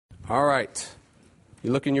All right.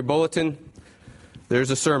 You look in your bulletin, there's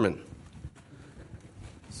a sermon.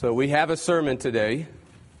 So we have a sermon today.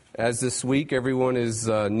 As this week, everyone is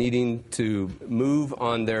needing to move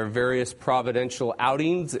on their various providential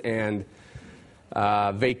outings and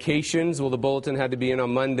vacations. Well, the bulletin had to be in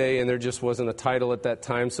on Monday, and there just wasn't a title at that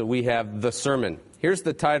time, so we have the sermon. Here's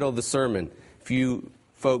the title of the sermon, for you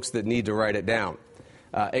folks that need to write it down.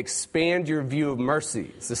 Expand Your View of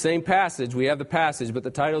Mercy. It's the same passage. We have the passage, but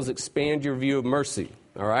the title is Expand Your View of Mercy.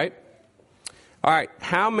 All right? All right.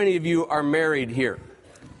 How many of you are married here?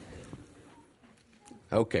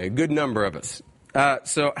 Okay, a good number of us.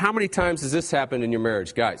 So how many times has this happened in your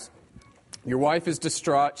marriage, guys? Your wife is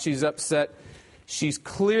distraught. She's upset. She's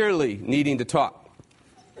clearly needing to talk.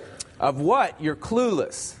 Of what? You're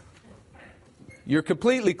clueless. You're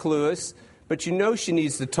completely clueless, but you know she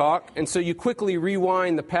needs to talk, and so you quickly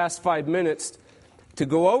rewind the past 5 minutes to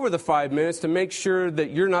go over the 5 minutes to make sure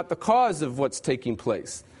that you're not the cause of what's taking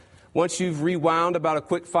place. Once you've rewound about a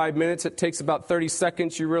quick 5 minutes, it takes about 30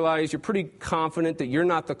 seconds, you realize you're pretty confident that you're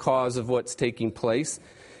not the cause of what's taking place.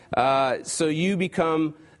 So you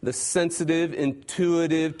become the sensitive,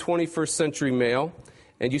 intuitive 21st century male,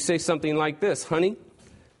 and you say something like this: honey,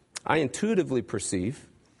 I intuitively perceive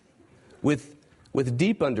with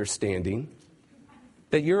deep understanding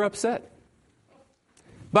that you're upset.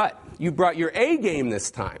 But you brought your A game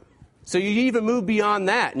this time. So you even move beyond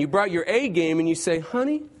that, and you brought your A game and you say,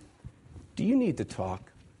 honey, do you need to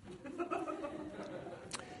talk?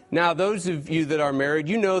 Now, those of you that are married,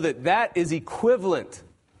 you know that that is equivalent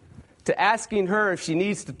to asking her if she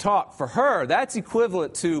needs to talk. For her, that's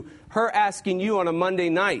equivalent to her asking you on a Monday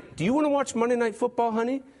night, do you want to watch Monday Night Football,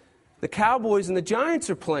 honey? The Cowboys and the Giants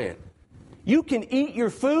are playing. You can eat your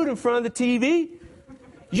food in front of the TV.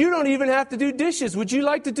 You don't even have to do dishes. Would you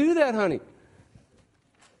like to do that, honey?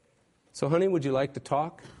 So, honey, would you like to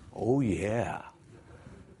talk? Oh, yeah.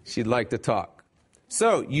 She'd like to talk.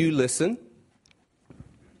 So, you listen.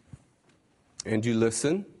 And you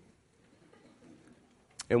listen.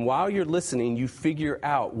 And while you're listening, you figure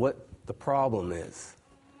out what the problem is.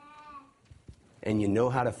 And you know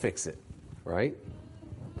how to fix it, right?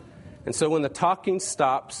 And so when the talking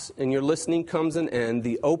stops and your listening comes an end,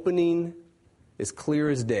 the opening is clear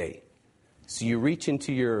as day. So you reach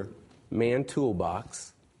into your man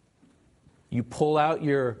toolbox, you pull out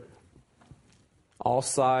your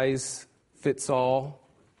all-size, fits-all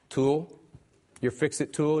tool, your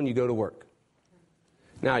fix-it tool, and you go to work.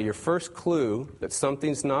 Now, your first clue that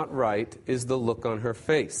something's not right is the look on her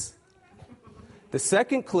face. The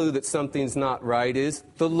second clue that something's not right is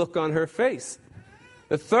the look on her face.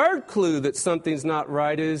 The third clue that something's not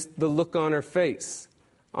right is the look on her face.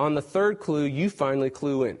 On the third clue, you finally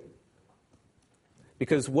clue in.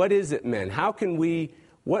 Because what is it, men? How can we,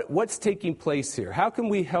 what's taking place here? How can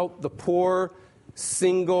we help the poor,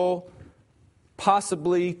 single,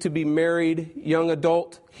 possibly to be married young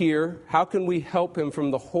adult here? How can we help him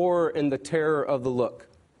from the horror and the terror of the look?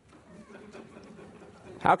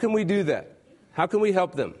 How can we do that? How can we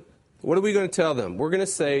help them? What are we going to tell them? We're going to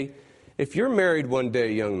say, if you're married one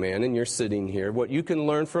day, young man, and you're sitting here, what you can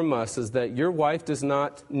learn from us is that your wife does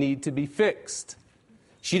not need to be fixed.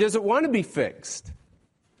 She doesn't want to be fixed.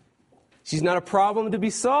 She's not a problem to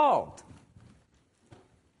be solved.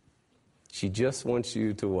 She just wants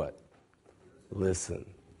you to what? Listen.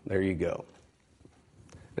 There you go.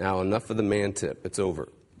 Now, enough of the man tip. It's over.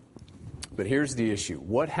 But here's the issue.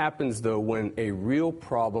 What happens, though, when a real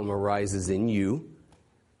problem arises in you,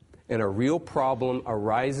 and a real problem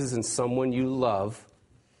arises in someone you love,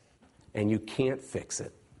 and you can't fix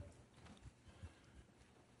it?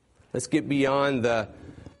 Let's get beyond the,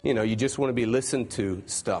 you just want to be listened to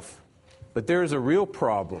stuff. But there's a real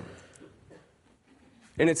problem.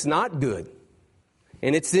 And it's not good.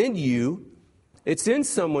 And it's in you. It's in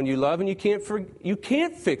someone you love, and you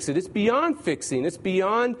can't fix it. It's beyond fixing. It's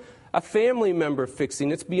beyond a family member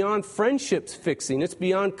fixing. It's beyond friendships fixing. It's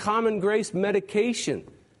beyond common grace medication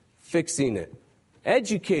fixing it.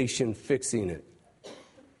 Education fixing it.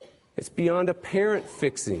 It's beyond a parent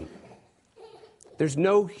fixing. There's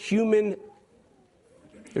no human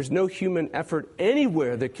effort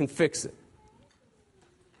anywhere that can fix it.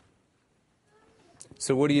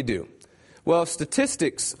 So what do? Well,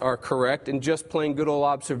 statistics are correct, and just plain good old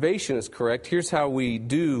observation is correct. Here's how we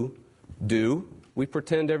do. We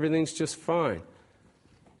pretend everything's just fine.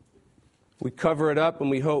 We cover it up, and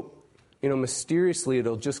we hope, mysteriously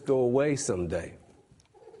it'll just go away someday.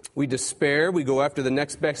 We despair. We go after the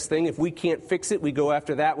next best thing. If we can't fix it, we go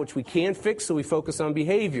after that which we can fix, so we focus on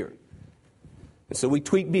behavior. And so we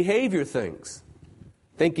tweak behavior things,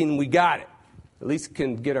 thinking we got it. At least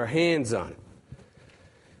can get our hands on it.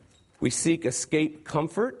 We seek escape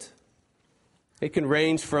comfort. It can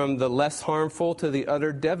range from the less harmful to the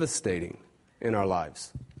utter devastating in our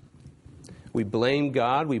lives. We blame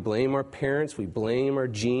God, we blame our parents, we blame our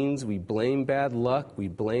genes, we blame bad luck, we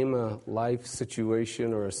blame a life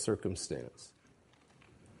situation or a circumstance.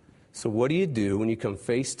 So what do you do when you come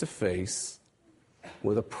face to face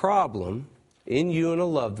with a problem in you and a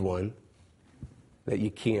loved one that you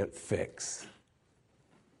can't fix?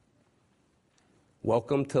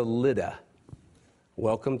 Welcome to Lydda.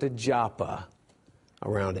 Welcome to Joppa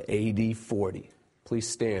around AD 40. Please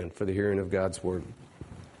stand for the hearing of God's word.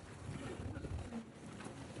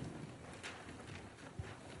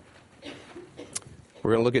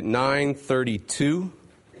 We're going to look at 9:32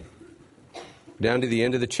 down to the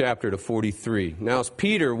end of the chapter to 43. Now as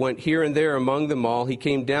Peter went here and there among them all, he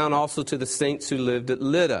came down also to the saints who lived at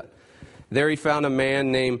Lydda. There he found a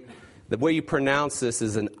man named, the way you pronounce this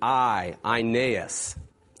is an Aeneas.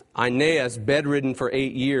 Aeneas, bedridden for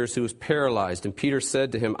 8 years, who was paralyzed. And Peter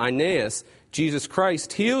said to him, Aeneas, Jesus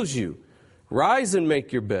Christ heals you. Rise and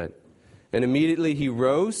make your bed. And immediately he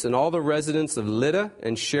rose, and all the residents of Lydda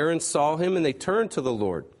and Sharon saw him, and they turned to the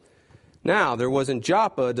Lord. Now there was in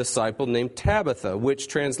Joppa a disciple named Tabitha, which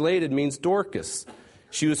translated means Dorcas.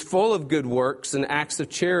 She was full of good works and acts of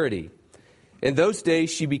charity. In those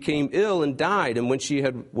days she became ill and died, and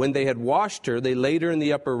when they had washed her, they laid her in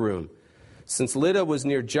the upper room. Since Lydda was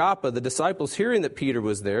near Joppa, the disciples, hearing that Peter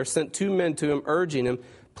was there, sent 2 men to him, urging him,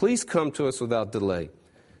 Please come to us without delay.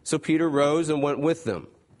 So Peter rose and went with them.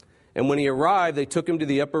 And when he arrived, they took him to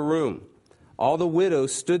the upper room. All the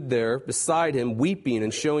widows stood there beside him, weeping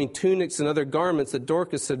and showing tunics and other garments that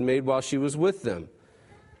Dorcas had made while she was with them.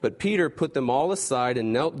 But Peter put them all aside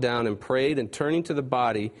and knelt down and prayed, and turning to the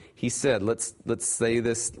body, he said, let's say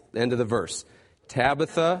this, end of the verse,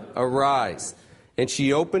 Tabitha, arise. And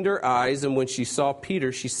she opened her eyes, and when she saw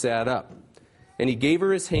Peter, she sat up. And he gave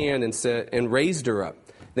her his hand and raised her up.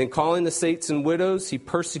 Then calling the saints and widows, he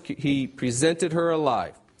presented her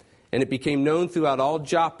alive. And it became known throughout all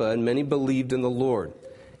Joppa, and many believed in the Lord.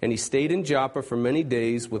 And he stayed in Joppa for many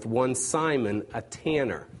days with one Simon, a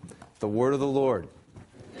tanner. The word of the Lord.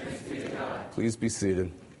 Thanks be to God. Please be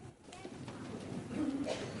seated.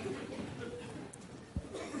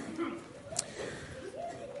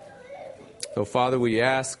 So, Father, we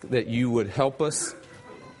ask that you would help us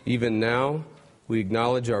even now. We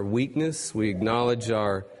acknowledge our weakness. We acknowledge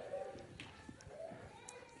the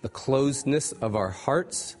closedness of our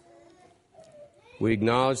hearts. We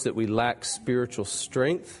acknowledge that we lack spiritual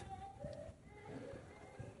strength.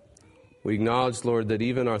 We acknowledge, Lord, that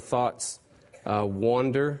even our thoughts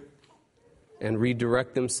wander and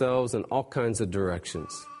redirect themselves in all kinds of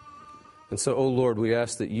directions. And so, oh Lord, we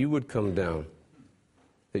ask that you would come down,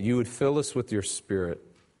 that you would fill us with your Spirit,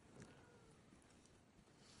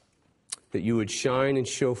 that you would shine and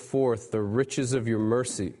show forth the riches of your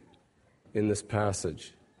mercy in this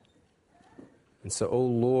passage. And so, oh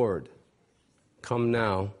Lord, come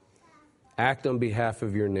now, act on behalf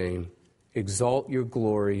of your name, exalt your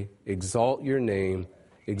glory, exalt your name,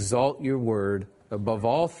 exalt your word above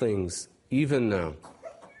all things, even now.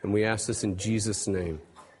 And we ask this in Jesus' name.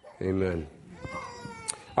 Amen.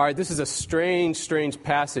 All right, this is a strange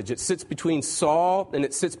passage. It sits between Saul and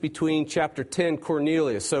it sits between chapter 10,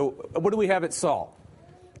 Cornelius. So what do we have at Saul?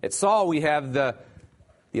 At Saul, we have the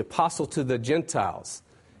apostle to the Gentiles.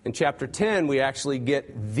 In chapter 10, we actually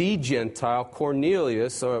get the Gentile,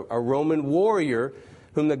 Cornelius, a Roman warrior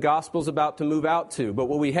whom the gospel's about to move out to. But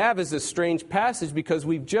what we have is this strange passage because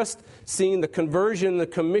we've just seen the conversion, the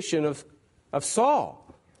commission of Saul.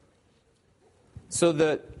 So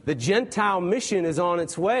the Gentile mission is on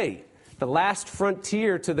its way. The last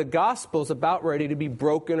frontier to the gospel is about ready to be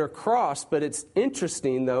broken or crossed. But it's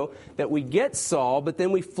interesting, though, that we get Saul, but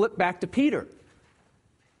then we flip back to Peter.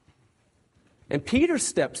 And Peter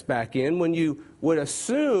steps back in when you would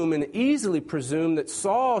assume and easily presume that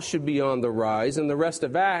Saul should be on the rise, and the rest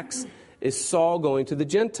of Acts is Saul going to the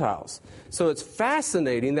Gentiles. So it's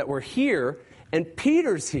fascinating that we're here and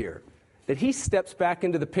Peter's here, that he steps back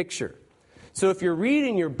into the picture. So if you're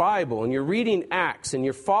reading your Bible and you're reading Acts and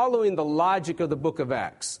you're following the logic of the book of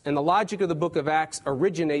Acts, and the logic of the book of Acts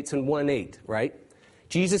originates in 1:8, right?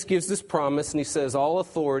 Jesus gives this promise and he says, all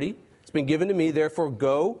authority has been given to me, therefore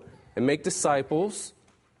go and make disciples,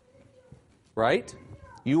 right?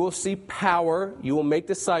 You will see power. You will make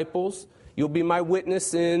disciples. You'll be my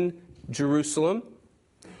witness in Jerusalem,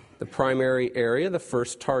 the primary area, the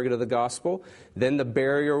first target of the gospel. Then the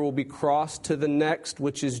barrier will be crossed to the next,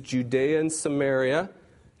 which is Judea and Samaria.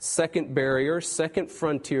 Second barrier, second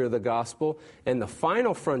frontier of the gospel. And the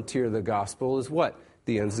final frontier of the gospel is what?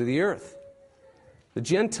 The ends of the earth. the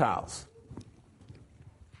Gentiles.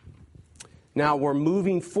 Now we're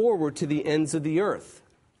moving forward to the ends of the earth.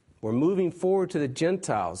 We're moving forward to the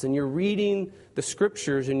Gentiles. And you're reading the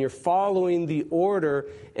scriptures and you're following the order.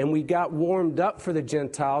 And we got warmed up for the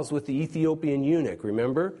Gentiles with the Ethiopian eunuch,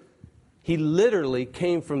 remember? He literally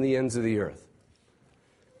came from the ends of the earth.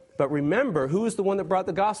 But remember, who was the one that brought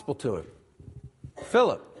the gospel to him?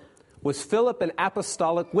 Philip. Was Philip an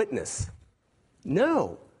apostolic witness?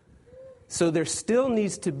 No. So there still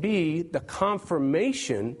needs to be the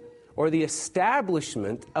confirmation or the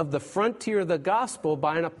establishment of the frontier of the gospel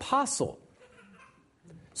by an apostle.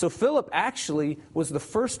 So Philip actually was the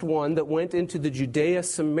first one that went into the Judea,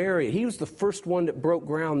 Samaria. He was the first one that broke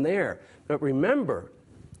ground there. But remember,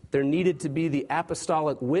 there needed to be the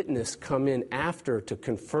apostolic witness come in after to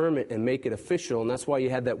confirm it and make it official. And that's why you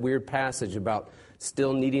had that weird passage about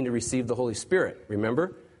still needing to receive the Holy Spirit.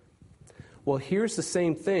 Remember? Well, here's the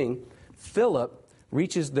same thing. Philip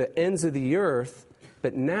reaches the ends of the earth,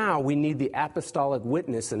 but now we need the apostolic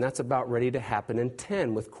witness, and that's about ready to happen in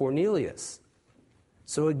 10 with Cornelius.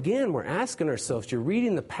 So again, we're asking ourselves, you're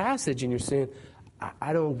reading the passage and you're saying,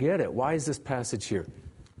 I don't get it. Why is this passage here?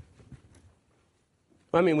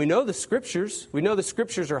 I mean, we know the scriptures. We know the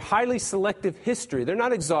scriptures are highly selective history. They're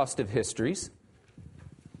not exhaustive histories.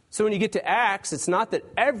 So when you get to Acts, it's not that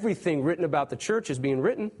everything written about the church is being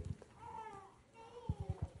written.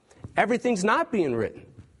 Everything's not being written.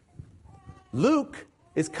 Luke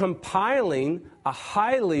is compiling a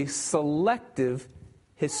highly selective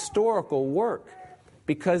historical work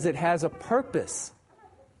because it has a purpose.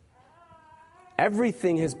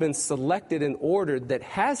 Everything has been selected and ordered that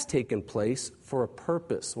has taken place for a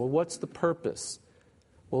purpose. Well, what's the purpose?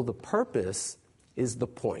 Well, the purpose is the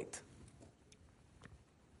point.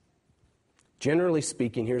 Generally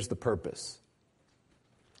speaking, here's the purpose.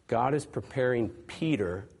 God is preparing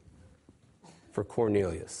Peter for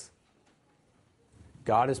Cornelius.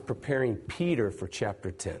 God is preparing Peter for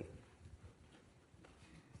chapter 10.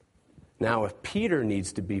 Now, if Peter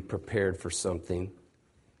needs to be prepared for something,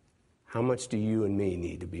 how much do you and me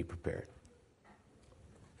need to be prepared?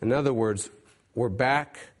 In other words, we're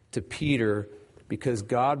back to Peter because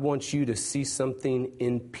God wants you to see something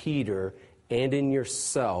in Peter and in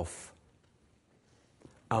yourself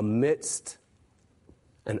amidst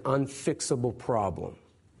an unfixable problem.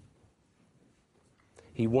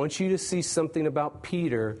 He wants you to see something about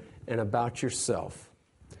Peter and about yourself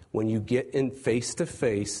when you get in face to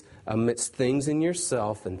face amidst things in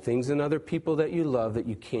yourself and things in other people that you love that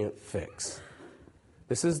you can't fix.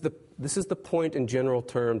 This is the point in general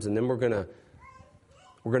terms, and then we're going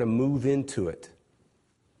to move into it.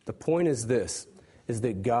 The point is this, is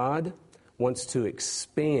that God wants to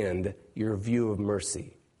expand your view of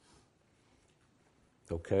mercy.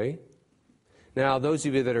 Okay? Now, those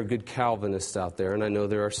of you that are good Calvinists out there, and I know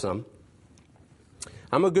there are some,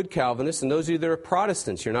 I'm a good Calvinist, and those of you that are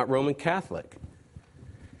Protestants, you're not Roman Catholic.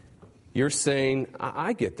 You're saying,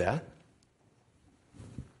 I get that.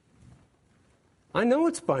 I know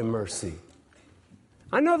it's by mercy.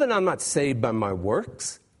 I know that I'm not saved by my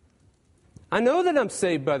works. I know that I'm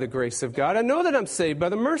saved by the grace of God. I know that I'm saved by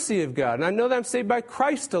the mercy of God. And I know that I'm saved by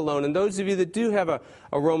Christ alone. And those of you that do have a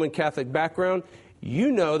Roman Catholic background,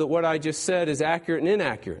 you know that what I just said is accurate and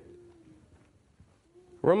inaccurate.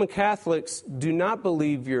 Roman Catholics do not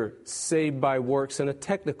believe you're saved by works in a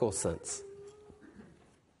technical sense.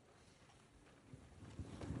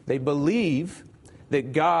 They believe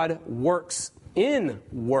that God works in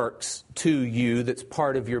works to you that's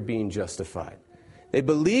part of your being justified. They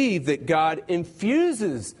believe that God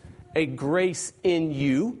infuses a grace in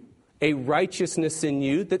you, a righteousness in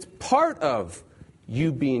you that's part of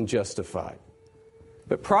you being justified.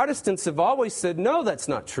 But Protestants have always said, no, that's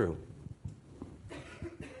not true.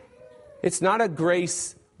 It's not a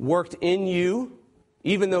grace worked in you,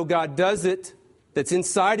 even though God does it, that's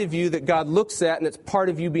inside of you that God looks at and it's part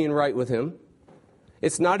of you being right with Him.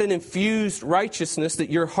 It's not an infused righteousness that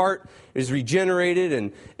your heart is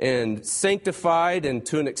regenerated and sanctified, and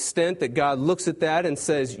to an extent that God looks at that and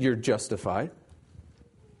says you're justified.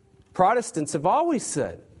 Protestants have always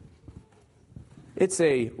said it's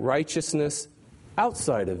a righteousness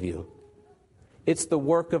outside of you. It's the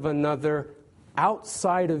work of another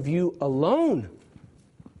outside of you alone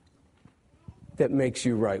that makes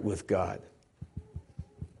you right with God.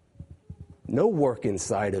 No work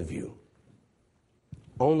inside of you.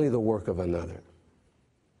 Only the work of another.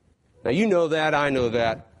 Now you know that, I know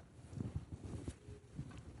that.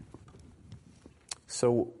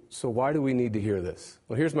 So why do we need to hear this?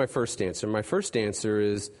 Well, here's my first answer. My first answer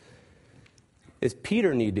is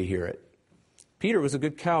Peter need to hear it? Peter was a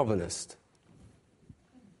good Calvinist.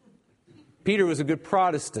 Peter was a good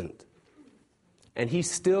Protestant, and he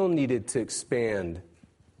still needed to expand.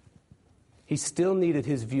 He still needed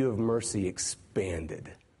his view of mercy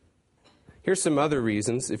expanded. Here's some other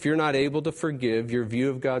reasons. If you're not able to forgive, your view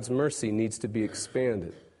of God's mercy needs to be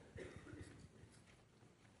expanded.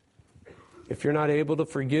 If you're not able to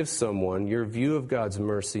forgive someone, your view of God's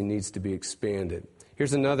mercy needs to be expanded.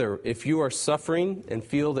 Here's another. If you are suffering and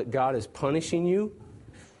feel that God is punishing you,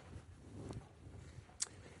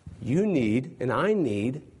 you need, and I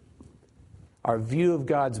need, our view of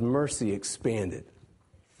God's mercy expanded.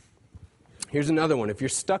 Here's another one. If you're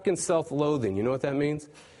stuck in self-loathing, you know what that means?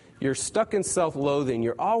 You're stuck in self-loathing.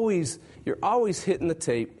 You're always hitting the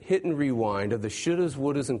tape, hitting rewind of the shouldas,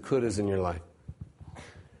 wouldas, and couldas in your life.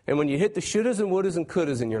 And when you hit the shouldas and wouldas and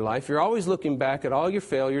couldas in your life, you're always looking back at all your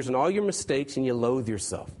failures and all your mistakes, and you loathe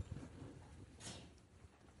yourself.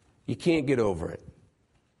 You can't get over it.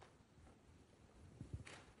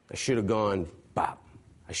 I should have gone, bop.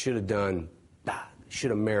 I should have done, bop. I should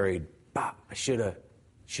have married, bop. I should have.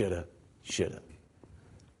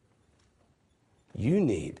 You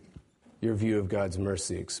need your view of God's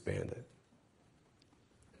mercy expanded.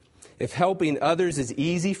 If helping others is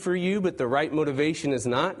easy for you, but the right motivation is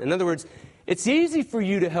not, in other words, it's easy for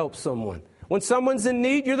you to help someone. When someone's in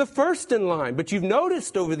need, you're the first in line, but you've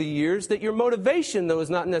noticed over the years that your motivation, though, is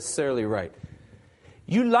not necessarily right.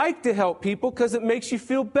 You like to help people because it makes you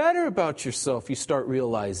feel better about yourself, you start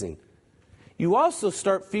realizing. You also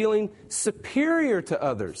start feeling superior to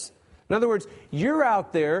others. In other words, you're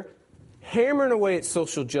out there hammering away at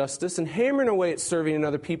social justice and hammering away at serving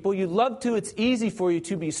other people. You love to, it's easy for you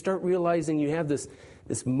to, but you start realizing you have this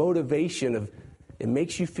motivation of, it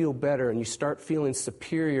makes you feel better, and you start feeling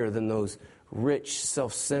superior than those rich,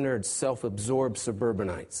 self-centered, self-absorbed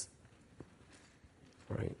suburbanites.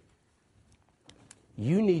 Right?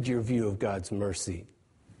 You need your view of God's mercy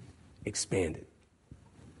expanded.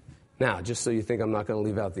 Now, just so you think I'm not going to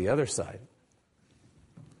leave out the other side,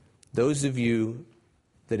 those of you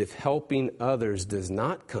that if helping others does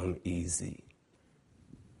not come easy,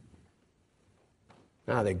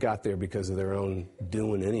 they got there because of their own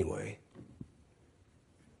doing anyway.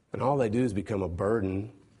 And all they do is become a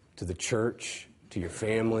burden to the church, to your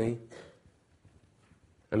family.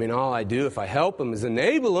 I mean, all I do if I help them is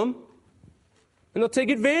enable them, and they'll take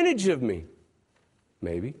advantage of me.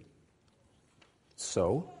 Maybe.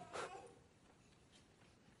 So,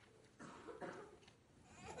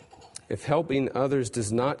 if helping others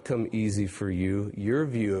does not come easy for you, your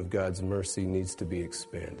view of God's mercy needs to be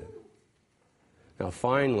expanded. Now,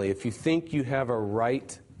 finally, if you think you have a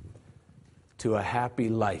right to a happy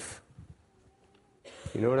life,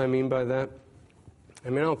 you know what I mean by that? I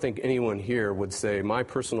mean, I don't think anyone here would say, my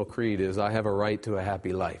personal creed is, I have a right to a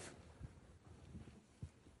happy life.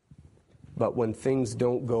 But when things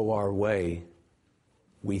don't go our way,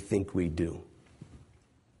 we think we do.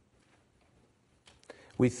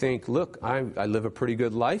 We think, look, I live a pretty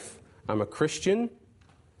good life. I'm a Christian.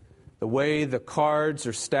 The way the cards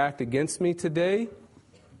are stacked against me today,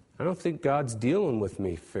 I don't think God's dealing with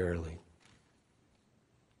me fairly.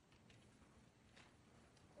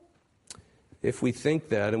 If we think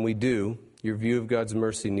that, and we do, your view of God's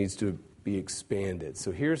mercy needs to be expanded.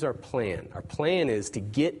 So here's our plan. Our plan is to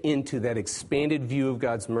get into that expanded view of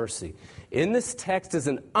God's mercy. In this text is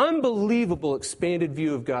an unbelievable expanded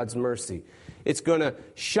view of God's mercy. It's going to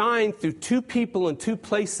shine through two people in two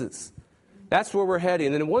places. That's where we're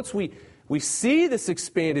heading. And then once we see this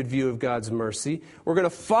expanded view of God's mercy, we're going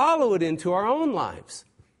to follow it into our own lives.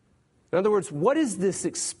 In other words, what is this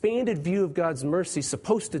expanded view of God's mercy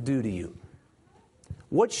supposed to do to you?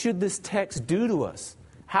 What should this text do to us?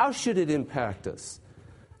 How should it impact us?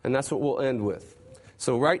 And that's what we'll end with.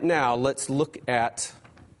 So right now, let's look at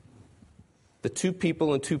the two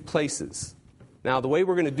people in two places. Now, the way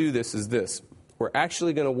we're going to do this is this. We're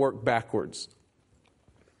actually going to work backwards.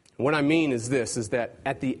 What I mean is this, is that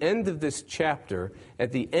at the end of this chapter,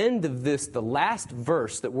 at the end of this, the last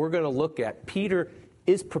verse that we're going to look at, Peter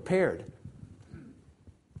is prepared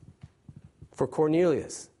for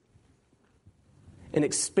Cornelius. An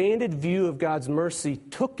expanded view of God's mercy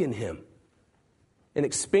took in him. An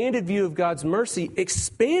expanded view of God's mercy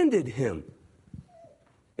expanded him.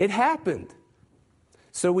 It happened.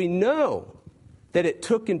 So we know that it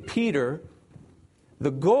took in Peter.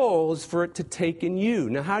 The goal is for it to take in you.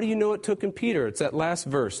 Now, how do you know it took in Peter? It's that last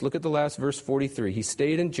verse. Look at the last verse, 43. He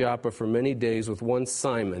stayed in Joppa for many days with one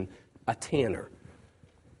Simon, a tanner.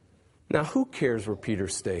 Now, who cares where Peter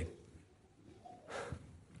stayed?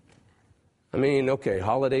 I mean, okay,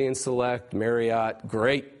 Holiday Inn Select, Marriott,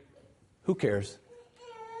 great. Who cares?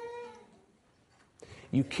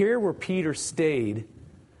 You care where Peter stayed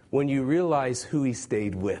when you realize who he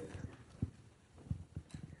stayed with.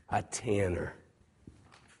 A tanner.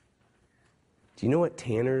 Do you know what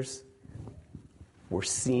tanners were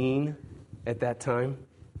seen at that time?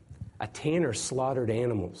 A tanner slaughtered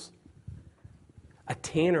animals. A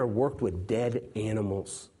tanner worked with dead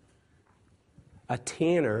animals. A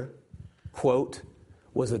tanner, quote,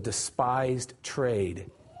 was a despised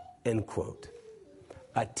trade, end quote.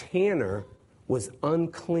 A tanner was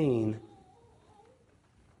unclean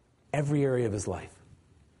every area of his life.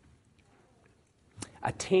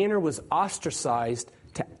 A tanner was ostracized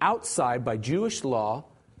to outside by Jewish law.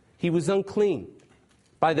 He was unclean.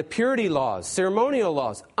 By the purity laws, ceremonial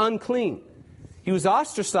laws, unclean. He was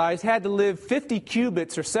ostracized, had to live 50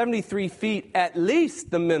 cubits or 73 feet, at least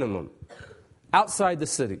the minimum, outside the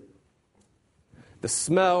city. The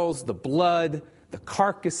smells, the blood, the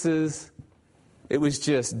carcasses, it was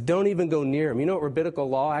just, don't even go near him. You know what rabbinical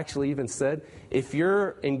law actually even said? If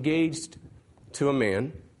you're engaged to a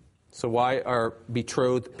man, so why are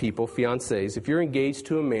betrothed people, fiancés, if you're engaged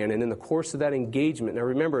to a man and in the course of that engagement, now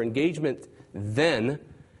remember, engagement then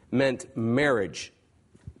meant marriage,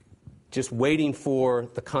 just waiting for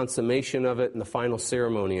the consummation of it and the final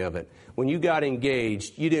ceremony of it. When you got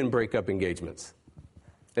engaged, you didn't break up engagements.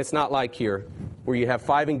 It's not like here, where you have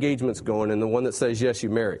 5 engagements going and the one that says yes, you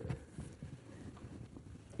married.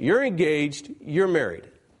 You're engaged, you're married.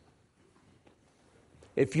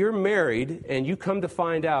 If you're married and you come to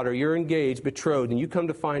find out, or you're engaged, betrothed, and you come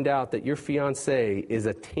to find out that your fiancé is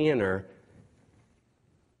a tanner,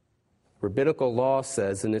 rabbinical law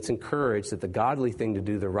says, and it's encouraged, that the godly thing to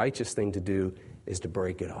do, the righteous thing to do, is to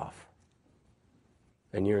break it off.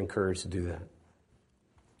 And you're encouraged to do that.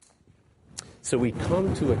 So we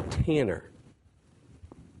come to a tanner,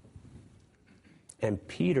 and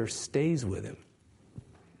Peter stays with him.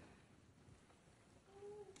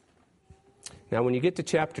 Now, when you get to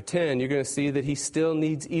chapter 10, you're going to see that he still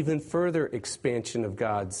needs even further expansion of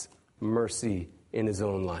God's mercy in his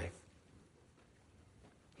own life.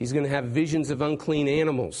 He's going to have visions of unclean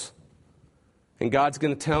animals, and God's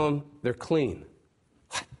going to tell him they're clean.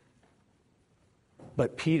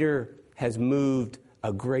 But Peter has moved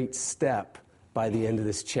a great step by the end of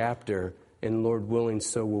this chapter, and Lord willing,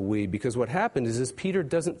 so will we. Because what happened is Peter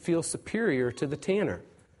doesn't feel superior to the tanner.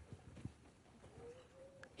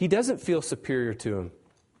 He doesn't feel superior to him.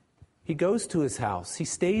 He goes to his house. He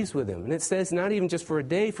stays with him. And it says not even just for a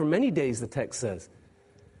day, for many days, the text says.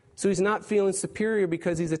 So he's not feeling superior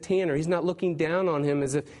because he's a tanner. He's not looking down on him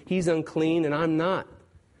as if he's unclean and I'm not.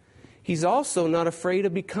 He's also not afraid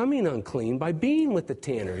of becoming unclean by being with the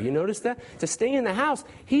tanner. You notice that? To stay in the house,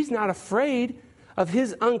 he's not afraid of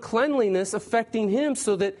his uncleanliness affecting him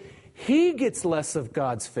so that he gets less of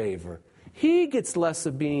God's favor. He gets less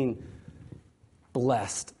of being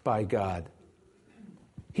blessed by God.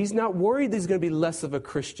 He's not worried that he's going to be less of a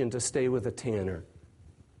Christian to stay with a tanner.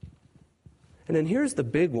 And then here's the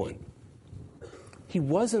big one. He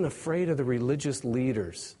wasn't afraid of the religious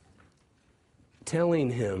leaders telling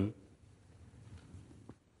him,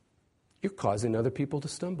 you're causing other people to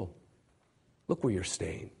stumble. Look where you're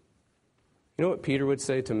staying. You know what Peter would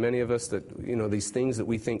say to many of us that, these things that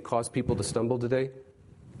we think cause people to stumble today?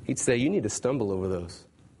 He'd say, you need to stumble over those.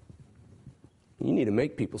 You need to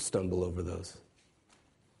make people stumble over those.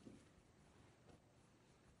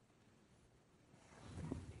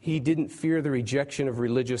 He didn't fear the rejection of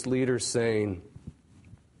religious leaders saying,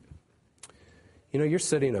 you're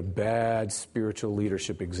setting a bad spiritual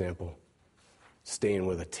leadership example, staying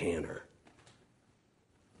with a tanner.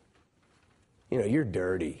 You're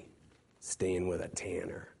dirty, staying with a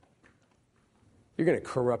tanner. You're going to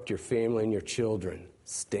corrupt your family and your children,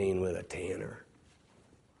 staying with a tanner.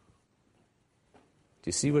 Do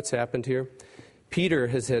you see what's happened here? Peter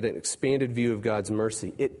has had an expanded view of God's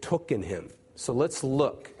mercy. It took in him. So let's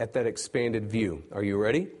look at that expanded view. Are you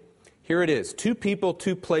ready? Here it is. 2 people,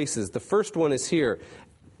 2 places. The first one is here.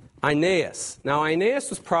 Aeneas. Now, Aeneas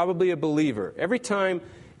was probably a believer. Every time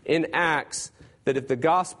in Acts that if the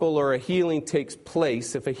gospel or a healing takes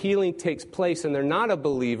place, if a healing takes place and they're not a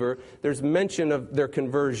believer, there's mention of their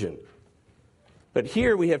conversion. But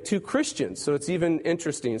here we have 2 Christians, so it's even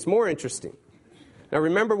interesting. It's more interesting. Now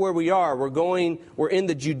remember where we are. We're in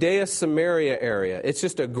the Judea-Samaria area. It's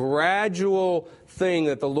just a gradual thing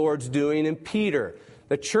that the Lord's doing in Peter.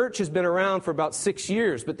 The church has been around for about 6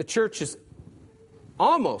 years, but the church is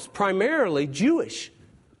almost primarily Jewish.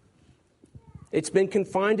 It's been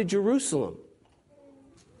confined to Jerusalem.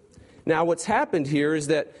 Now what's happened here is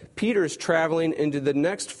that Peter is traveling into the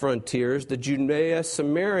next frontiers, the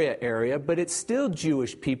Judea-Samaria area, but it's still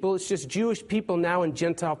Jewish people. It's just Jewish people now in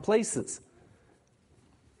Gentile places.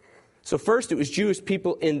 So first it was Jewish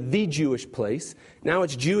people in the Jewish place. Now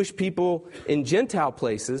it's Jewish people in Gentile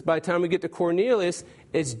places. By the time we get to Cornelius,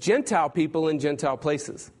 it's Gentile people in Gentile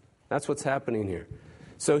places. That's what's happening here.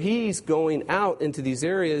 So he's going out into these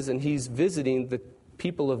areas and he's visiting the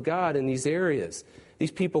people of God in these areas.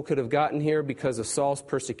 These people could have gotten here because of Saul's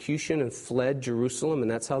persecution and fled Jerusalem,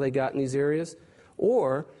 and that's how they got in these areas.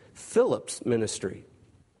 Or Philip's ministry.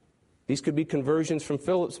 These could be conversions from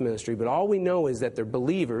Philip's ministry, but all we know is that they're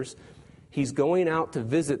believers. He's going out to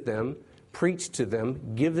visit them, preach to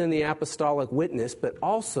them, give them the apostolic witness, but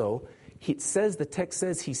also the text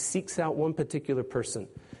says he seeks out one particular person.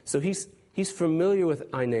 So he's familiar with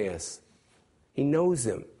Aeneas. He knows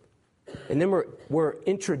him. And then we're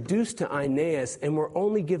introduced to Aeneas, and we're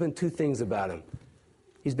only given two things about him.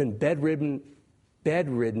 He's been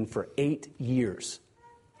bedridden for 8 years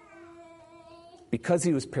because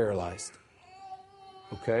he was paralyzed.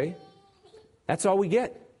 Okay? That's all we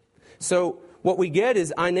get. So what we get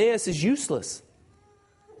is Aeneas is useless.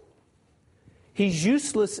 He's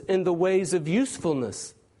useless in the ways of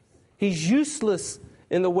usefulness. He's useless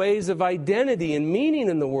in the ways of identity and meaning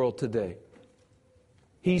in the world today.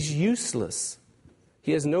 He's useless.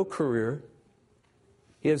 He has no career.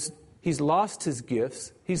 He's lost his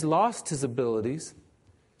gifts. He's lost his abilities.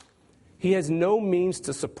 He has no means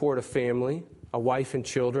to support a family, a wife and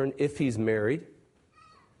children, if he's married.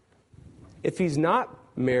 If he's not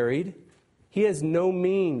married, he has no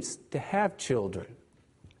means to have children.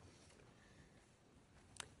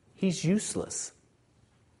 He's useless.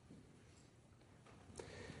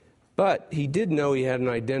 But he did know he had an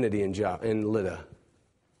identity in Lydda.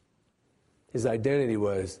 His identity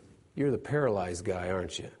was, you're the paralyzed guy,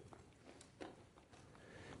 aren't you?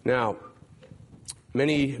 Now,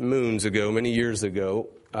 many years ago,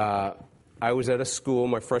 I was at a school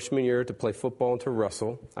my freshman year to play football and to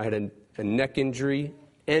wrestle. I had a neck injury,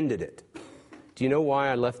 ended it. Do you know why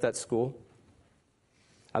I left that school?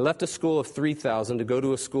 I left a school of 3,000 to go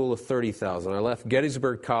to a school of 30,000. I left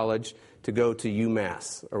Gettysburg College to go to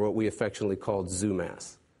UMass, or what we affectionately called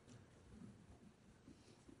ZooMass.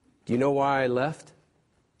 Do you know why I left?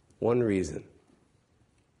 One reason.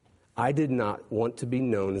 I did not want to be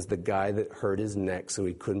known as the guy that hurt his neck so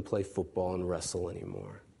he couldn't play football and wrestle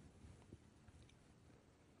anymore.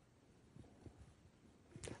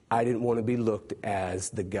 I didn't want to be looked as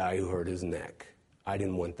the guy who hurt his neck. I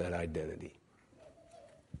didn't want that identity.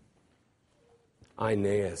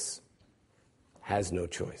 Aeneas has no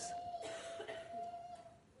choice.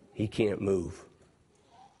 He can't move.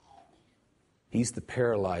 He's the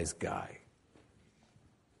paralyzed guy.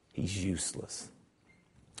 He's useless.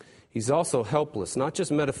 He's also helpless, not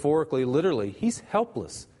just metaphorically, literally. He's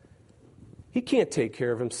helpless. He can't take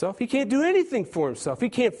care of himself. He can't do anything for himself. He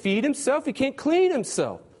can't feed himself. He can't clean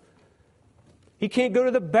himself. He can't go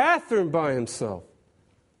to the bathroom by himself.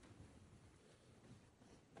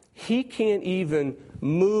 He can't even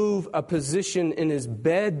move a position in his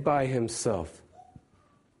bed by himself.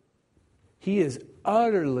 He is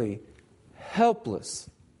utterly helpless.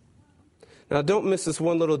 Now, don't miss this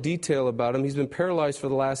one little detail about him. He's been paralyzed for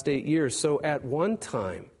the last 8 years. So at one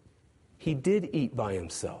time, he did eat by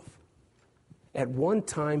himself. At one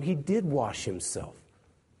time, he did wash himself.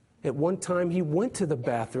 At one time, he went to the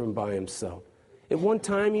bathroom by himself. At one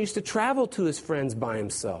time, he used to travel to his friends by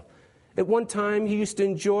himself. At one time, he used to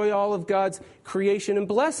enjoy all of God's creation and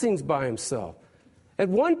blessings by himself. At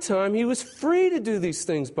one time, he was free to do these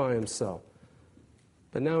things by himself.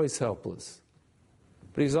 But now he's helpless.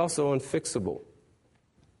 But he's also unfixable.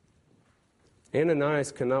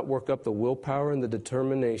 Ananias cannot work up the willpower and the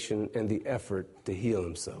determination and the effort to heal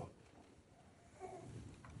himself.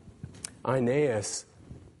 Aeneas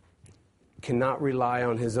cannot rely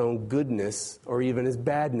on his own goodness or even his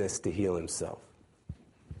badness to heal himself.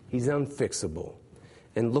 He's unfixable.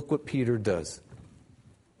 And look what Peter does.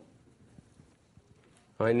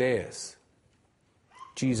 Aeneas,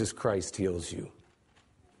 Jesus Christ heals you.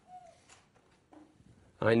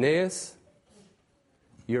 Aeneas,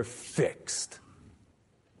 you're fixed.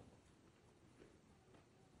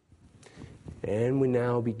 And we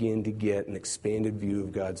now begin to get an expanded view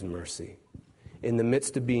of God's mercy. In the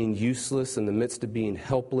midst of being useless, in the midst of being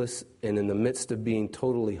helpless, and in the midst of being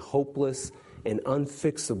totally hopeless and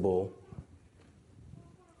unfixable,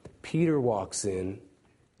 Peter walks in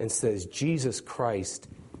and says, Jesus Christ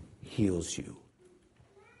heals you.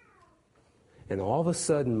 And all of a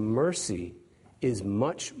sudden, mercy is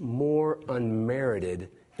much more unmerited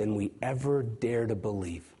than we ever dare to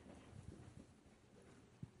believe.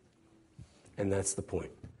 And that's the point.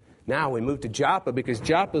 Now we move to Joppa because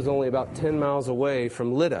Joppa is only about 10 miles away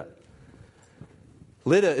from Lydda.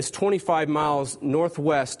 Lydda is 25 miles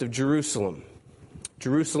northwest of Jerusalem.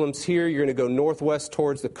 Jerusalem's here. You're going to go northwest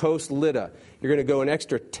towards the coast, Lydda. You're going to go an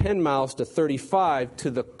extra 10 miles to 35 to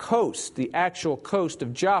the coast, the actual coast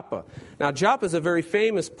of Joppa. Now, Joppa is a very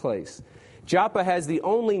famous place. Joppa has the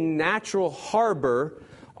only natural harbor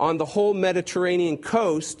on the whole Mediterranean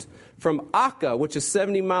coast from Akka, which is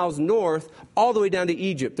 70 miles north, all the way down to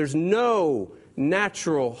Egypt. There's no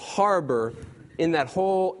natural harbor in that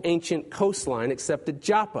whole ancient coastline except at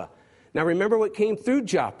Joppa. Now, remember what came through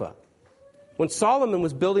Joppa. When Solomon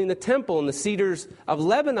was building the temple and the cedars of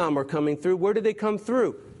Lebanon were coming through, where did they come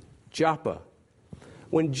through? Joppa.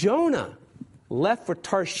 When Jonah left for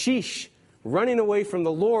Tarshish, running away from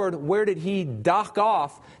the Lord, where did he dock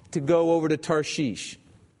off to go over to Tarshish?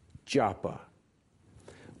 Joppa.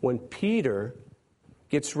 When Peter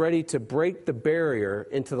gets ready to break the barrier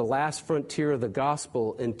into the last frontier of the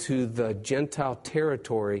gospel, into the Gentile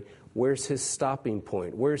territory, where's his stopping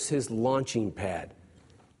point? Where's his launching pad?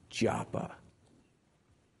 Joppa.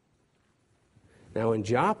 Now in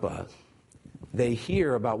Joppa, they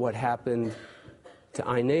hear about what happened to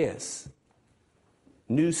Aeneas.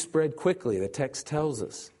 News spread quickly, the text tells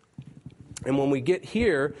us. And when we get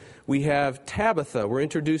here, we have Tabitha. We're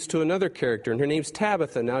introduced to another character, and her name's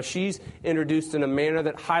Tabitha. Now she's introduced in a manner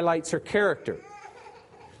that highlights her character.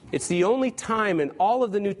 It's the only time in all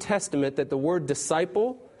of the New Testament that the word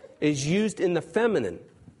disciple is used in the feminine.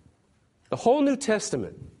 The whole New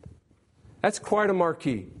Testament. That's quite a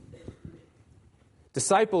marquee.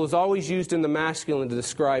 Disciple is always used in the masculine to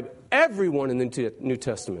describe everyone in the New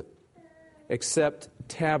Testament, except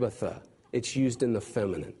Tabitha. It's used in the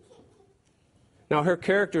feminine. Now, her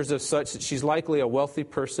character is of such that she's likely a wealthy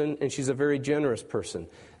person and she's a very generous person.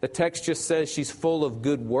 The text just says she's full of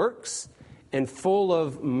good works and full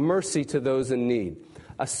of mercy to those in need,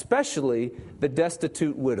 especially the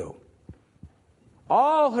destitute widow.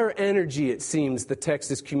 All her energy, it seems, the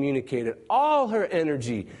text is communicated, all her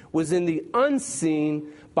energy was in the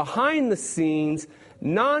unseen, behind the scenes,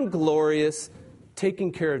 non-glorious,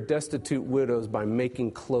 taking care of destitute widows by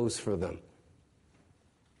making clothes for them.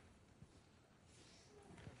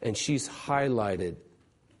 And she's highlighted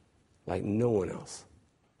like no one else.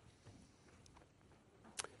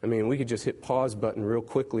 I mean, we could just hit pause button real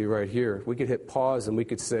quickly right here. We could hit pause and we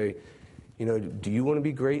could say, do you want to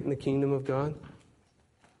be great in the kingdom of God?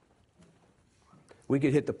 We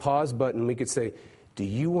could hit the pause button and we could say, do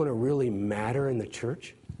you want to really matter in the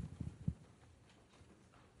church?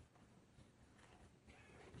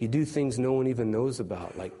 You do things no one even knows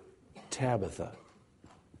about, like Tabitha.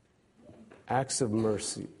 Acts of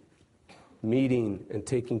mercy, meeting and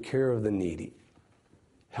taking care of the needy,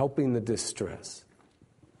 helping the distressed,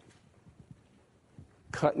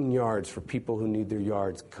 cutting yards for people who need their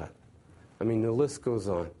yards cut. I mean, the list goes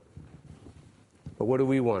on. But what do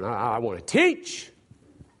we want? I want to teach.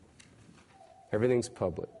 Everything's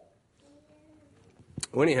public.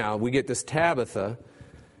 Well, anyhow, we get this Tabitha,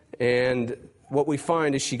 and what we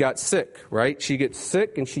find is she got sick, right? She gets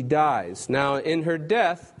sick and she dies. Now, in her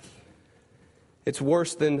death, it's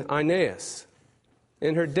worse than Aeneas.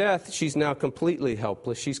 In her death, she's now completely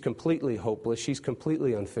helpless. She's completely hopeless. She's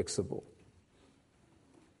completely unfixable.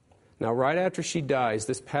 Now, right after she dies,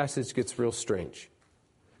 this passage gets real strange.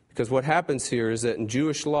 Because what happens here is that in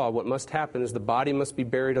Jewish law, what must happen is the body must be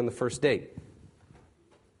buried on the first day.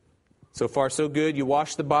 So far, so good. You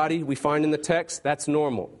wash the body, we find in the text, that's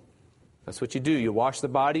normal. That's what you do. You wash the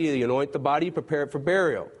body, you anoint the body, you prepare it for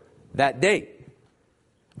burial that day.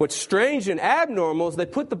 What's strange and abnormal is they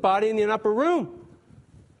put the body in the upper room.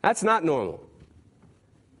 That's not normal.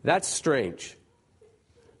 That's strange.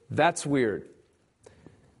 That's weird.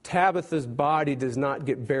 Tabitha's body does not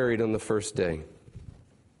get buried on the first day.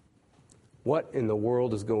 What in the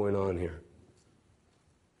world is going on here?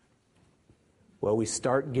 Well, we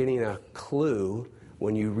start getting a clue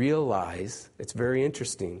when you realize, it's very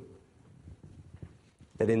interesting,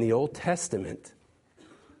 that in the Old Testament,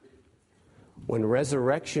 when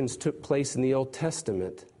resurrections took place in the Old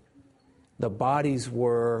Testament, the bodies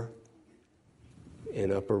were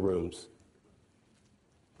in upper rooms.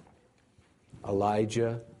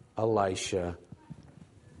 Elijah, Elisha,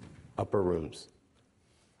 upper rooms.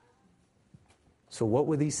 So what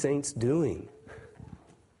were these saints doing?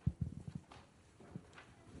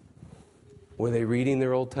 Were they reading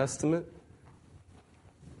their Old Testament?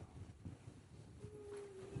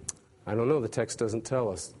 I don't know. The text doesn't tell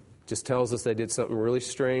us. It just tells us they did something really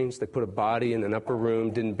strange. They put a body in an upper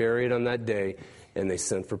room, didn't bury it on that day, and they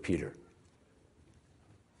sent for Peter.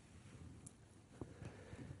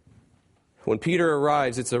 When Peter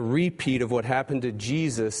arrives, it's a repeat of what happened to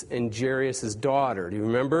Jesus and Jairus' daughter. Do you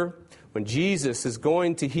remember? When Jesus is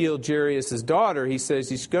going to heal Jairus' daughter, he says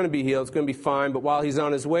he's going to be healed, it's going to be fine. But while he's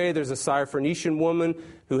on his way, there's a Syrophoenician woman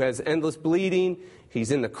who has endless bleeding.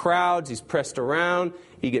 He's in the crowds, he's pressed around,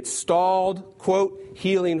 he gets stalled, quote,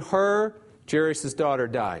 healing her. Jairus' daughter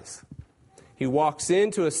dies. He walks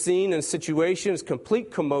into a scene and a situation, it's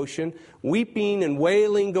complete commotion, weeping and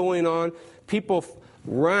wailing going on, people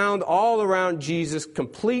all around Jesus,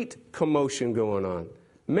 complete commotion going on.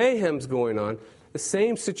 Mayhem's going on. The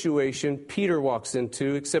same situation Peter walks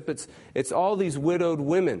into, except it's all these widowed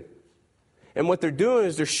women. And what they're doing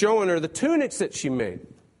is they're showing her the tunics that she made.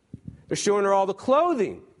 They're showing her all the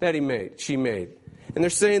clothing that she made. And they're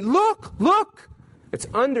saying, look, look. It's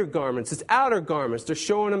undergarments, it's outer garments. They're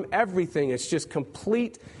showing him everything. It's just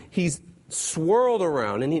complete. He's swirled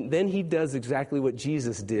around. And then he does exactly what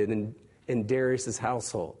Jesus did in Darius'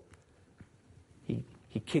 household.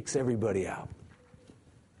 He kicks everybody out.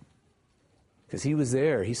 Because he was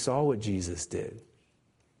there. He saw what Jesus did.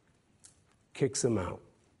 Kicks them out.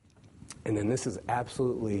 And then this is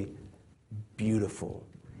absolutely beautiful.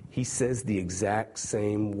 He says the exact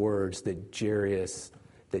same words that Jesus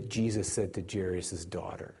said to Jairus'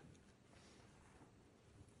 daughter.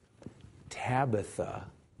 Tabitha,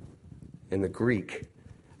 in the Greek,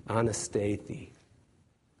 Anastathi.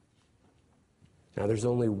 Now there's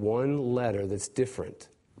only one letter that's different.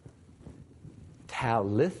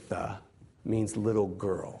 Talitha means little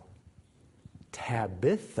girl.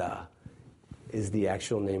 Tabitha is the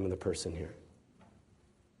actual name of the person here.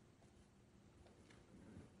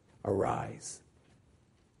 Arise.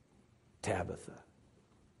 Tabitha.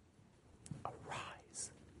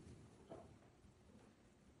 Arise.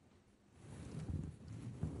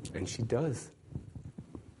 And she does.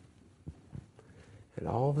 And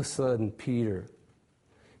all of a sudden, Peter,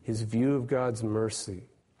 his view of God's mercy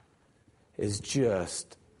is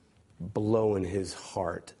just blowing his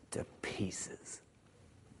heart to pieces.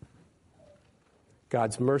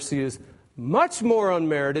 God's mercy is much more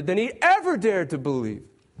unmerited than he ever dared to believe.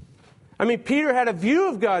 I mean, Peter had a view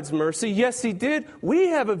of God's mercy. Yes, he did. We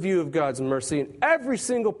have a view of God's mercy. And every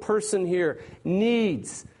single person here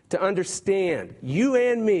needs to understand, you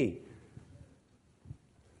and me,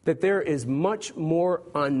 that there is much more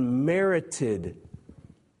unmerited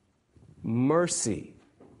mercy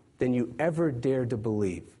than you ever dared to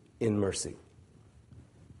believe in mercy.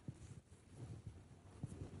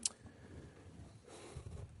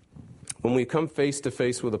 When we come face to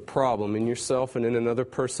face with a problem in yourself and in another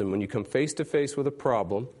person, when you come face to face with a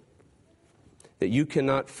problem that you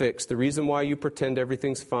cannot fix, the reason why you pretend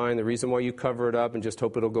everything's fine, the reason why you cover it up and just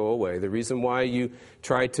hope it'll go away, the reason why you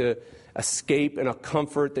try to escape in a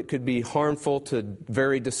comfort that could be harmful to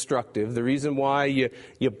very destructive, the reason why you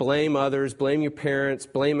blame others, blame your parents,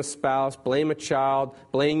 blame a spouse, blame a child,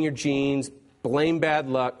 blame your genes, blame bad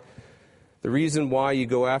luck, the reason why you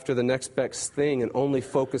go after the next best thing and only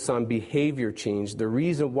focus on behavior change, the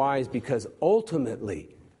reason why is because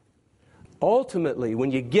ultimately,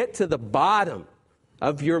 when you get to the bottom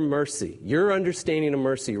of your mercy, your understanding of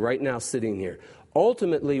mercy right now sitting here,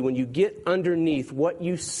 ultimately when you get underneath what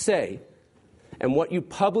you say and what you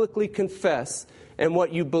publicly confess and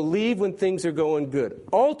what you believe when things are going good,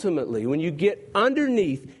 ultimately when you get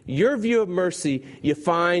underneath your view of mercy, you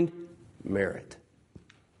find merit.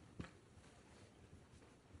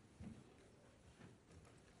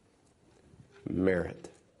 Merit.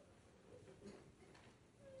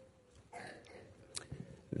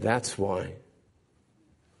 That's why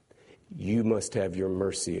you must have your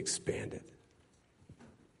mercy expanded.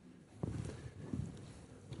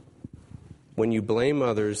 When you blame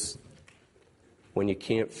others, when you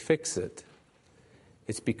can't fix it,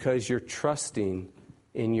 it's because you're trusting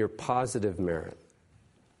in your positive merit.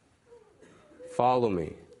 Follow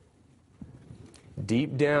me.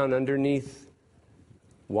 Deep down underneath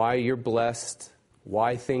why you're blessed,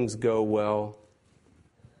 why things go well,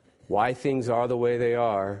 why things are the way they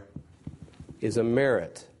are, is a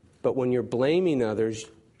merit. But when you're blaming others,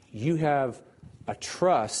 you have a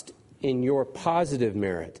trust in your positive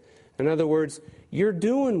merit. In other words, you're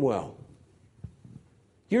doing well.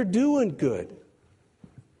 You're doing good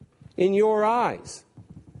in your eyes.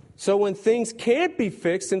 So when things can't be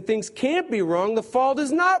fixed and things can't be wrong, the fault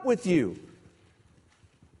is not with you.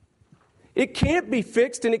 It can't be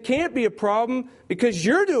fixed and it can't be a problem because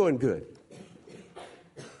you're doing good.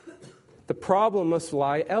 The problem must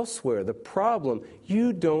lie elsewhere. The problem,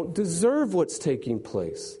 you don't deserve what's taking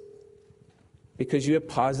place because you have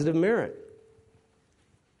positive merit.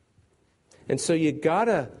 And so you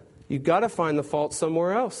gotta find the fault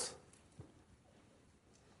somewhere else.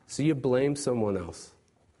 So you blame someone else.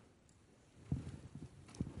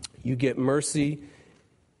 You get mercy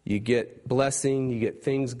You get blessing, you get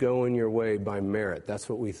things going your way by merit. That's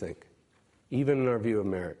what we think, even in our view of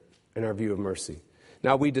merit, in our view of mercy.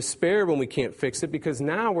 Now, we despair when we can't fix it because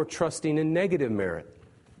now we're trusting in negative merit.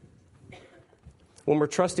 When we're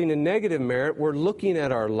trusting in negative merit, we're looking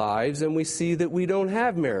at our lives and we see that we don't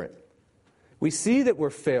have merit. We see that we're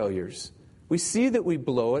failures. We see that we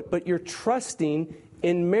blow it, but you're trusting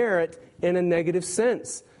in merit in a negative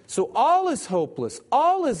sense. So all is hopeless,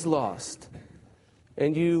 all is lost.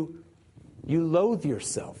 And you loathe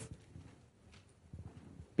yourself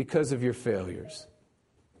because of your failures.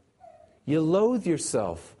 You loathe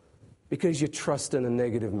yourself because you trust in a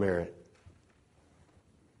negative merit.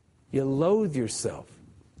 You loathe yourself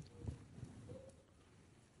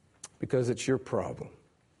because it's your problem.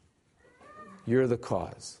 You're the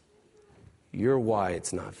cause. You're why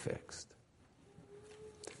it's not fixed.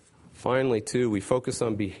 Finally, too, we focus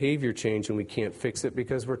on behavior change and we can't fix it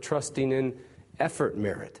because we're trusting in effort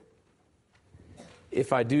merit.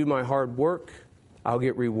 If I do my hard work, I'll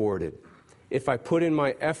get rewarded. If I put in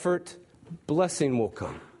my effort, blessing will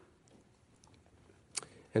come.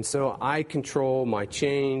 And so I control my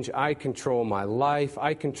change, I control my life,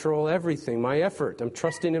 I control everything, my effort. I'm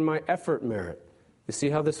trusting in my effort merit. You see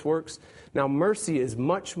how this works? Now, mercy is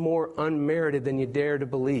much more unmerited than you dare to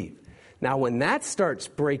believe. Now, when that starts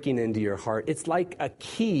breaking into your heart, it's like a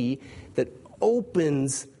key that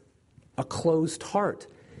opens a closed heart.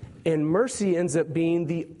 And mercy ends up being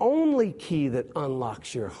the only key that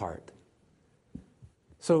unlocks your heart.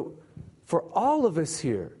 So, for all of us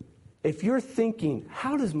here, if you're thinking,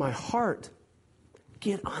 how does my heart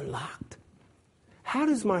get unlocked? How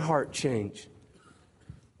does my heart change?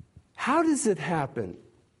 How does it happen?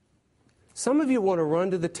 Some of you want to run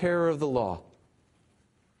to the terror of the law.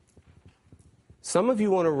 Some of you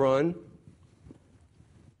want to run.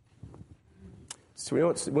 So we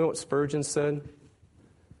know what Spurgeon said?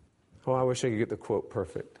 Oh, I wish I could get the quote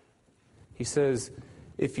perfect. He says,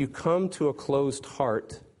 if you come to a closed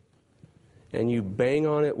heart and you bang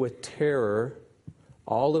on it with terror,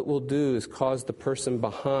 all it will do is cause the person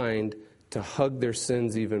behind to hug their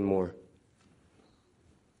sins even more.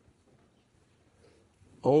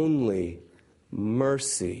 Only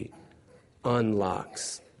mercy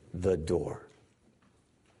unlocks the door.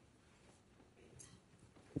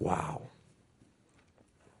 Wow.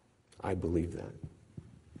 I believe that.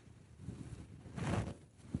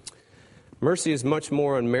 Mercy is much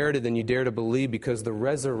more unmerited than you dare to believe because the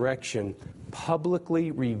resurrection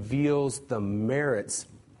publicly reveals the merits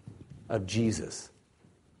of Jesus.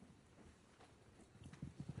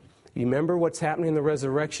 You remember what's happening in the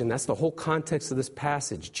resurrection? That's the whole context of this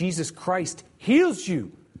passage. Jesus Christ heals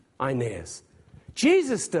you, Aeneas.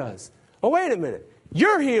 Jesus does. Oh, wait a minute.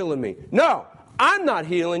 You're healing me. No, I'm not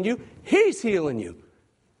healing you. He's healing you.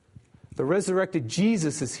 The resurrected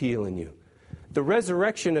Jesus is healing you. The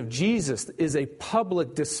resurrection of Jesus is a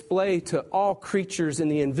public display to all creatures in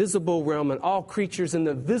the invisible realm and all creatures in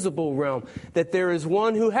the visible realm that there is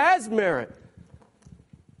one who has merit.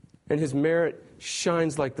 And his merit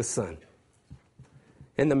shines like the sun.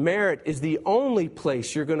 And the merit is the only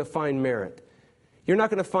place you're going to find merit. You're not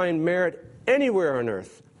going to find merit anywhere on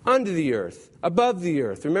earth, under the earth, above the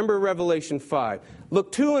earth. Remember Revelation 5.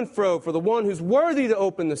 Look to and fro for the one who's worthy to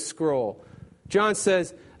open the scroll. John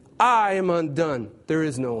says, I am undone. There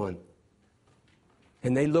is no one.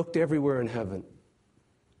 And they looked everywhere in heaven.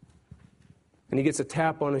 And he gets a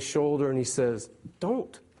tap on his shoulder and he says,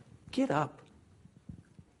 don't. Get up.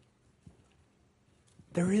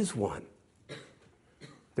 There is one.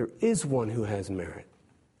 There is one who has merit.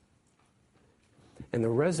 And the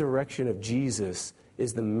resurrection of Jesus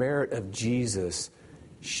is the merit of Jesus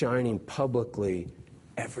shining publicly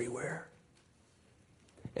everywhere.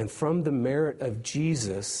 And from the merit of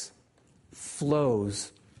Jesus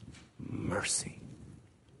flows mercy.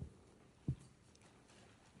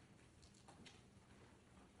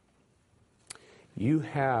 You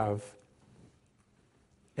have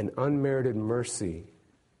an unmerited mercy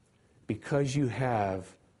because you have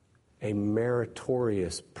a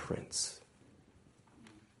meritorious prince.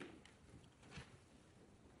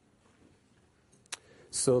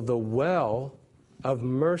 So the well of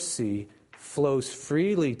mercy flows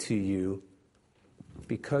freely to you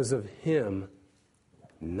because of him,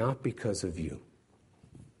 not because of you.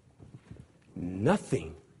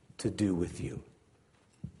 Nothing to do with you.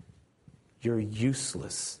 You're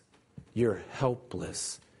useless. You're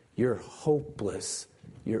helpless. You're hopeless.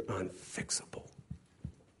 You're unfixable.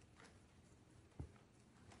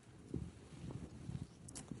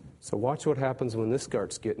 So watch what happens when this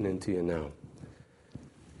starts getting into you now.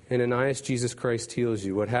 Ananias, Jesus Christ heals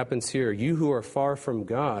you. What happens here? You who are far from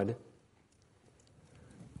God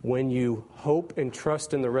when you hope and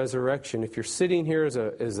trust in the resurrection, if you're sitting here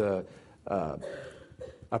as a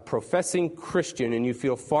professing Christian and you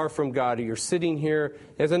feel far from God, or you're sitting here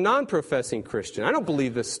as a non-professing Christian, I don't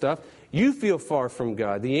believe this stuff, you feel far from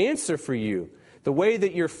God. The answer for you, the way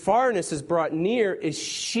that your farness is brought near, is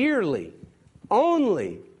sheerly,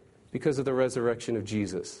 only because of the resurrection of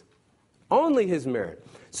Jesus. Only His merit.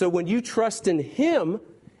 So when you trust in Him,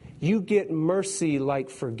 you get mercy like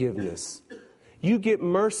forgiveness. You get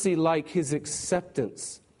mercy like His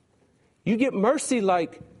acceptance. You get mercy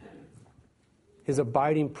like His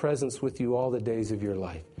abiding presence with you all the days of your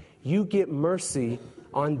life. You get mercy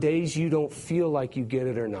on days you don't feel like you get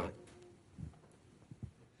it or not.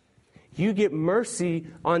 You get mercy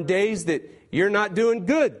on days that you're not doing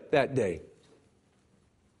good that day.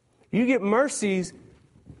 You get mercies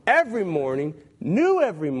every morning, new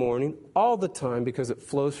every morning, all the time, because it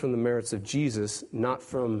flows from the merits of Jesus, not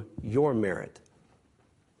from your merit.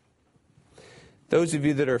 Those of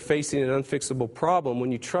you that are facing an unfixable problem,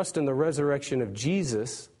 when you trust in the resurrection of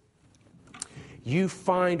Jesus, you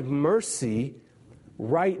find mercy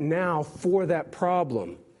right now for that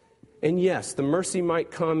problem. And yes, the mercy might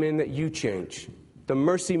come in that you change. The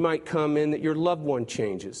mercy might come in that your loved one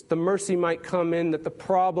changes. The mercy might come in that the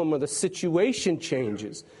problem or the situation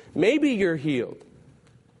changes. Maybe you're healed.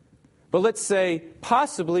 But let's say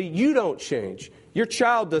possibly you don't change. Your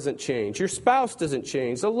child doesn't change. Your spouse doesn't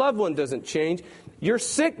change. The loved one doesn't change. Your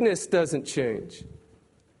sickness doesn't change.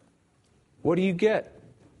 What do you get?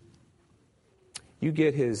 You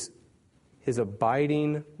get His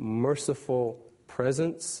abiding, merciful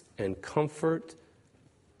presence and comfort,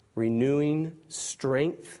 renewing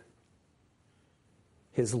strength,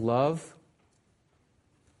 His love.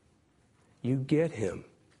 You get Him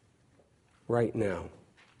right now.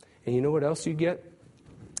 And you know what else you get?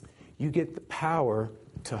 You get the power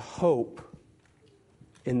to hope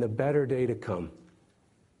in the better day to come.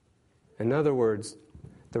 In other words,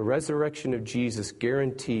 the resurrection of Jesus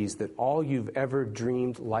guarantees that all you've ever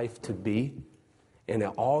dreamed life to be and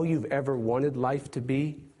all you've ever wanted life to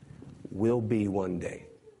be will be one day.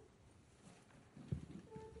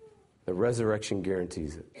 The resurrection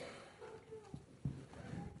guarantees it.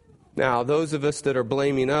 Now, those of us that are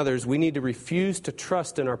blaming others, we need to refuse to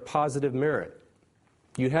trust in our positive merit.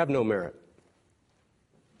 You have no merit.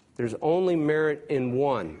 There's only merit in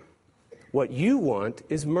one. What you want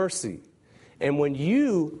is mercy. And when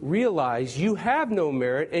you realize you have no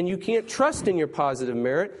merit and you can't trust in your positive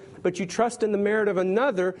merit, but you trust in the merit of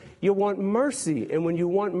another, you want mercy. And when you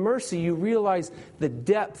want mercy, you realize the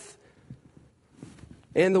depth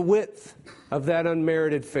and the width of that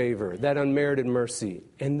unmerited favor, that unmerited mercy.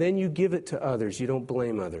 And then you give it to others. You don't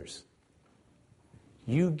blame others.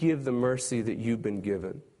 You give the mercy that you've been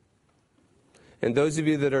given. And those of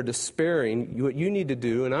you that are despairing, what you need to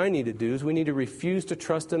do and I need to do is we need to refuse to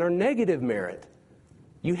trust in our negative merit.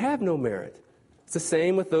 You have no merit. It's the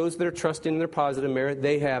same with those that are trusting in their positive merit.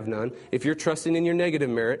 They have none. If you're trusting in your negative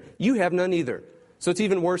merit, you have none either. So it's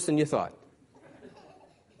even worse than you thought.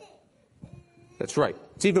 That's right.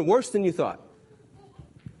 It's even worse than you thought.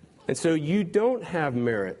 And so you don't have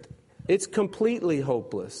merit. It's completely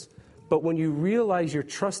hopeless. But when you realize you're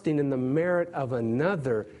trusting in the merit of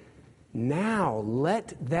another, now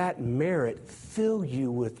let that merit fill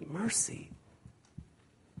you with mercy.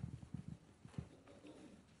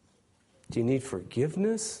 Do you need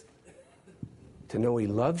forgiveness? To know He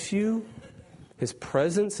loves you? His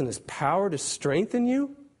presence and His power to strengthen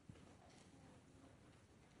you?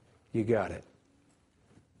 You got it.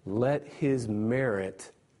 Let His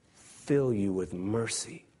merit fill you with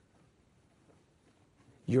mercy.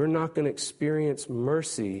 You're not going to experience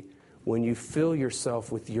mercy when you fill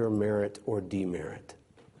yourself with your merit or demerit.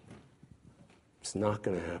 It's not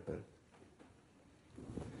going to happen.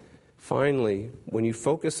 Finally, when you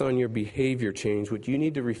focus on your behavior change, what you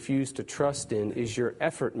need to refuse to trust in is your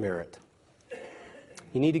effort merit.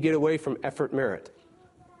 You need to get away from effort merit.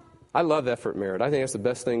 I love effort merit. I think that's the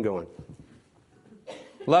best thing going.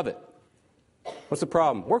 Love it. What's the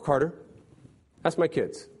problem? Work harder. Ask my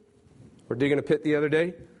kids. We're digging a pit the other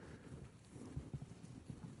day.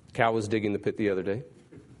 Cal was digging the pit the other day.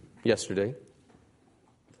 Yesterday.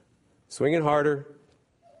 Swinging harder.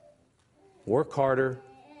 Work harder.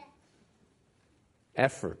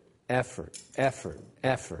 Effort, effort, effort,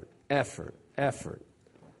 effort, effort, effort.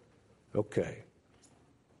 Okay.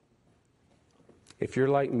 If you're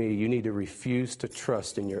like me, you need to refuse to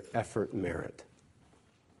trust in your effort merit.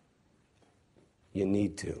 You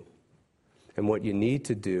need to. And what you need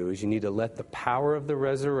to do is you need to let the power of the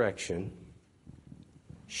resurrection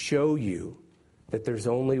show you that there's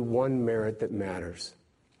only one merit that matters.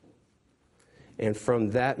 And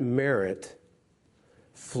from that merit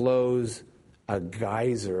flows a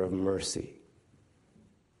geyser of mercy.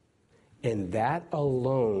 And that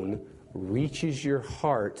alone reaches your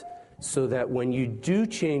heart so that when you do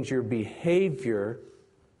change your behavior,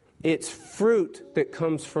 it's fruit that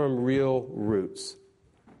comes from real roots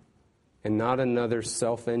and not another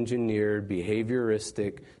self-engineered,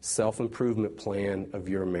 behavioristic, self-improvement plan of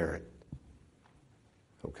your merit.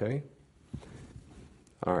 Okay?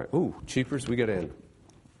 All right. Ooh, cheapers, we got to end.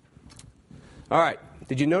 All right.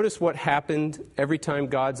 Did you notice what happened every time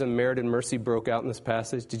God's unmerited mercy broke out in this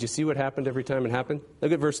passage? Did you see what happened every time it happened?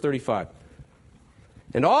 Look at verse 35.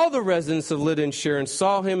 And all the residents of Lydda and Sharon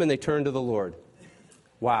saw him, and they turned to the Lord.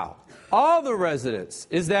 Wow. All the residents.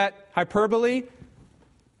 Is that hyperbole?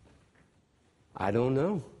 I don't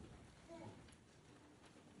know.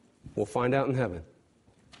 We'll find out in heaven.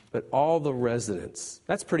 But all the residents.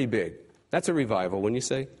 That's pretty big. That's a revival, wouldn't you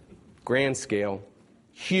say? Grand scale.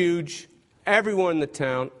 Huge. Everyone in the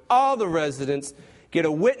town, all the residents get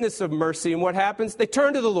a witness of mercy. And what happens? They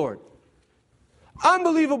turn to the Lord.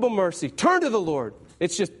 Unbelievable mercy. Turn to the Lord.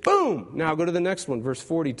 It's just boom. Now go to the next one, verse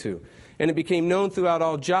 42. And it became known throughout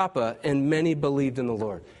all Joppa, and many believed in the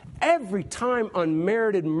Lord. Every time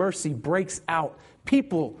unmerited mercy breaks out,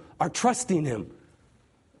 people are trusting him.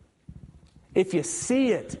 If you see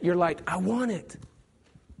it, you're like, I want it.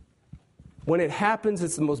 When it happens,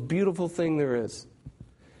 it's the most beautiful thing there is.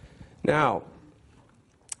 Now,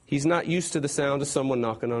 he's not used to the sound of someone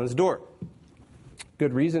knocking on his door.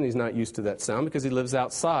 Good reason he's not used to that sound, because he lives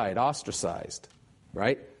outside, ostracized,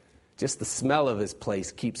 right? Just the smell of his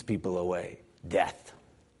place keeps people away. Death,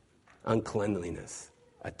 uncleanliness,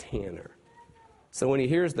 a tanner. So when he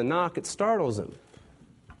hears the knock, it startles him.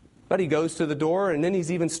 But he goes to the door, and then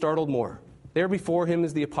he's even startled more. There before him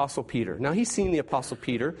is the Apostle Peter. Now, he's seen the Apostle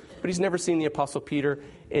Peter, but he's never seen the Apostle Peter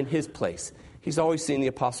in his place. He's always seen the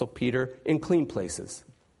Apostle Peter in clean places,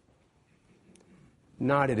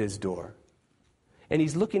 not at his door. And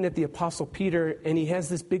he's looking at the Apostle Peter, and he has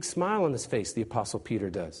this big smile on his face, the Apostle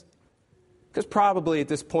Peter does. Because probably at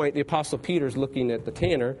this point, the Apostle Peter's looking at the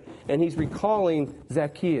tanner, and he's recalling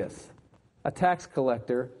Zacchaeus, a tax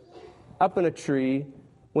collector, up in a tree,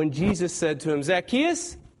 when Jesus said to him,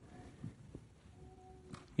 Zacchaeus,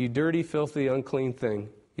 you dirty, filthy, unclean thing.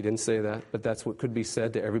 He didn't say that, but that's what could be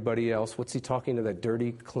said to everybody else. What's he talking to, that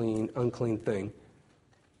dirty, clean, unclean thing?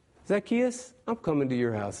 Zacchaeus, I'm coming to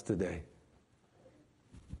your house today.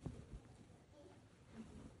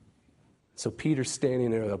 So Peter's standing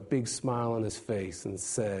there with a big smile on his face and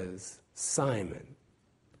says, Simon,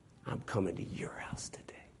 I'm coming to your house today.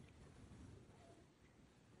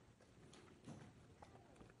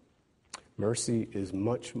 Mercy is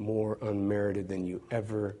much more unmerited than you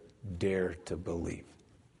ever dare to believe.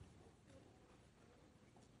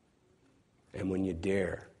 And when you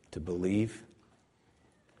dare to believe,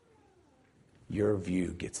 your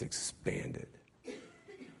view gets expanded.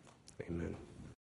 Amen.